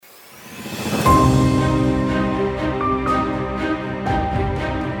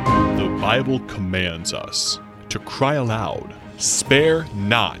Bible commands us to cry aloud, "Spare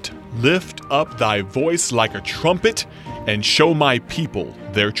not, lift up thy voice like a trumpet, and show my people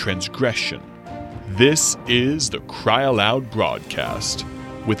their transgression." This is the Cry Aloud broadcast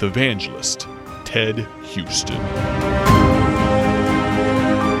with evangelist Ted Houston.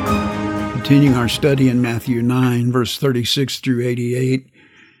 Continuing our study in Matthew 9, verse 36 through 88,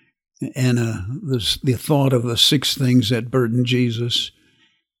 and the thought of the 6 things that burdened Jesus.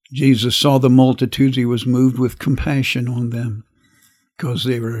 Jesus saw the multitudes. He was moved with compassion on them because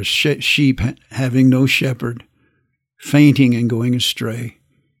they were sheep having no shepherd, fainting and going astray.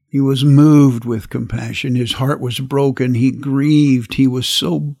 He was moved with compassion. His heart was broken. He grieved. He was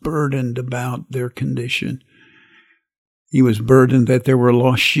so burdened about their condition. He was burdened that there were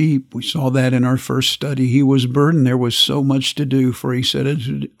lost sheep. We saw that in our first study. He was burdened. There was so much to do, for he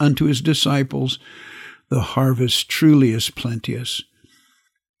said unto his disciples, "The harvest truly is plenteous,"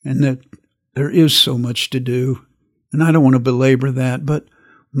 and that there is so much to do. And I don't want to belabor that, but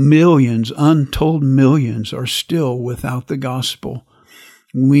millions, untold millions, are still without the gospel.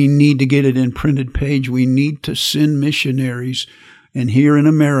 We need to get it in printed page. We need to send missionaries. And here in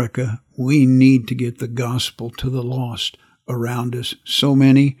America, we need to get the gospel to the lost around us. So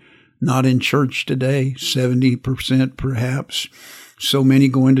many not in church today, 70% perhaps. So many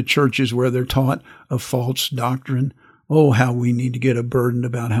going to churches where they're taught a false doctrine. Oh, how we need to get a burden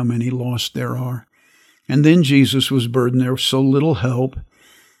about how many lost there are. And then Jesus was burdened. There was so little help.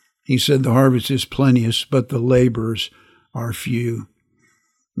 He said the harvest is plenteous, but the laborers are few.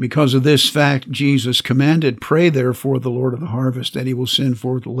 Because of this fact, Jesus commanded, "Pray therefore the Lord of the harvest that he will send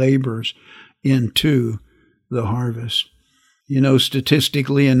forth laborers into the harvest." You know,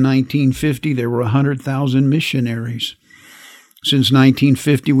 statistically in 1950, there were 100,000 missionaries. Since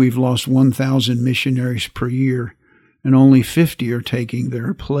 1950, we've lost 1,000 missionaries per year, and only 50 are taking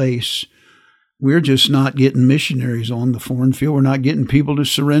their place. We're just not getting missionaries on the foreign field. We're not getting people to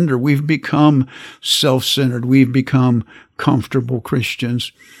surrender. We've become self-centered. We've become comfortable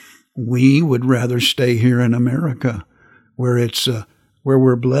Christians. We would rather stay here in America, where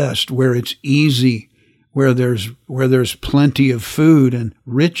we're blessed, where it's easy, where there's plenty of food and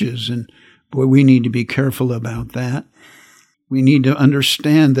riches. And boy, we need to be careful about that. We need to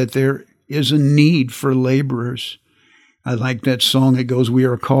understand that there is a need for laborers. I like that song. It goes, "We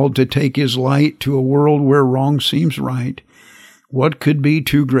are called to take his light to a world where wrong seems right. What could be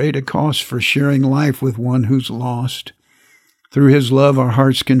too great a cost for sharing life with one who's lost? Through his love, our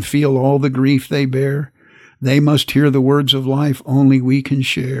hearts can feel all the grief they bear. They must hear the words of life only we can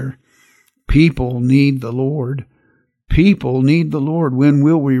share. People need the Lord. People need the Lord. When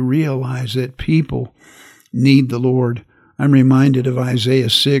will we realize that people need the Lord?" I'm reminded of Isaiah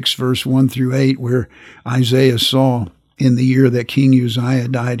 6, verse 1 through 8, where Isaiah saw in the year that King Uzziah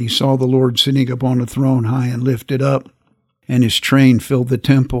died, he saw the Lord sitting upon a throne high and lifted up, and his train filled the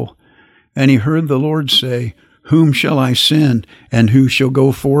temple. And he heard the Lord say, "Whom shall I send, and who shall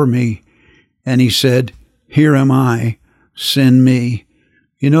go for me?" And he said, "Here am I, send me."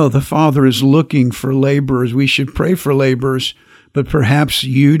 You know, the Father is looking for laborers. We should pray for laborers, but perhaps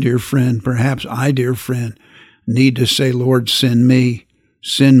you, dear friend, perhaps I, dear friend, need to say, "Lord, send me.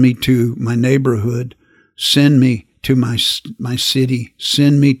 Send me to my neighborhood. Send me to my city.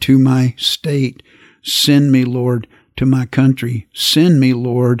 Send me to my state. Send me, Lord, to my country. Send me,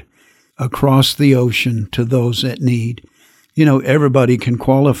 Lord, across the ocean to those that need." You know, everybody can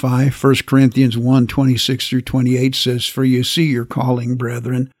qualify. 1 Corinthians 1, 26 through 28 says, "For you see your calling,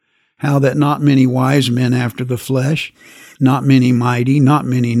 brethren, how that not many wise men after the flesh, not many mighty, not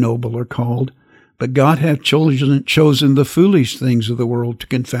many noble are called. But God hath chosen the foolish things of the world to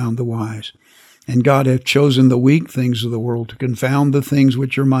confound the wise. And God hath chosen the weak things of the world to confound the things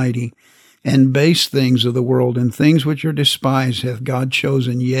which are mighty. And base things of the world and things which are despised hath God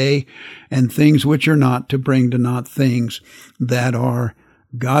chosen, yea, and things which are not, to bring to naught things that are."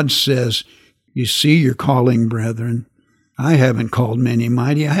 God says, you see your calling, brethren. I haven't called many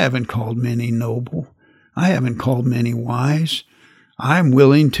mighty. I haven't called many noble. I haven't called many wise. I'm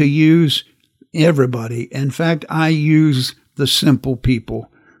willing to use everybody. In fact, I use the simple people,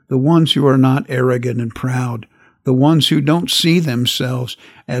 the ones who are not arrogant and proud, the ones who don't see themselves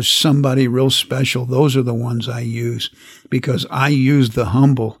as somebody real special. Those are the ones I use, because I use the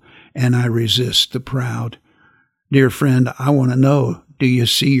humble and I resist the proud. Dear friend, I want to know, do you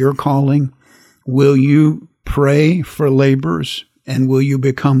see your calling? Will you pray for laborers, and will you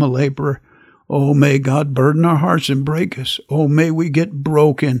become a laborer? Oh, may God burden our hearts and break us. Oh, may we get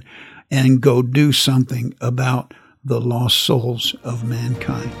broken and go do something about the lost souls of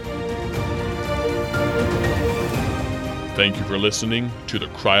mankind. Thank you for listening to the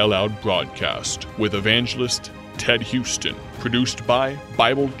Cry Aloud broadcast with evangelist Ted Houston, produced by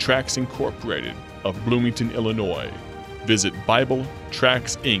Bible Tracts Incorporated of Bloomington, Illinois. Visit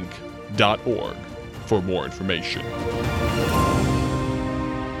BibleTractsinc.org for more information.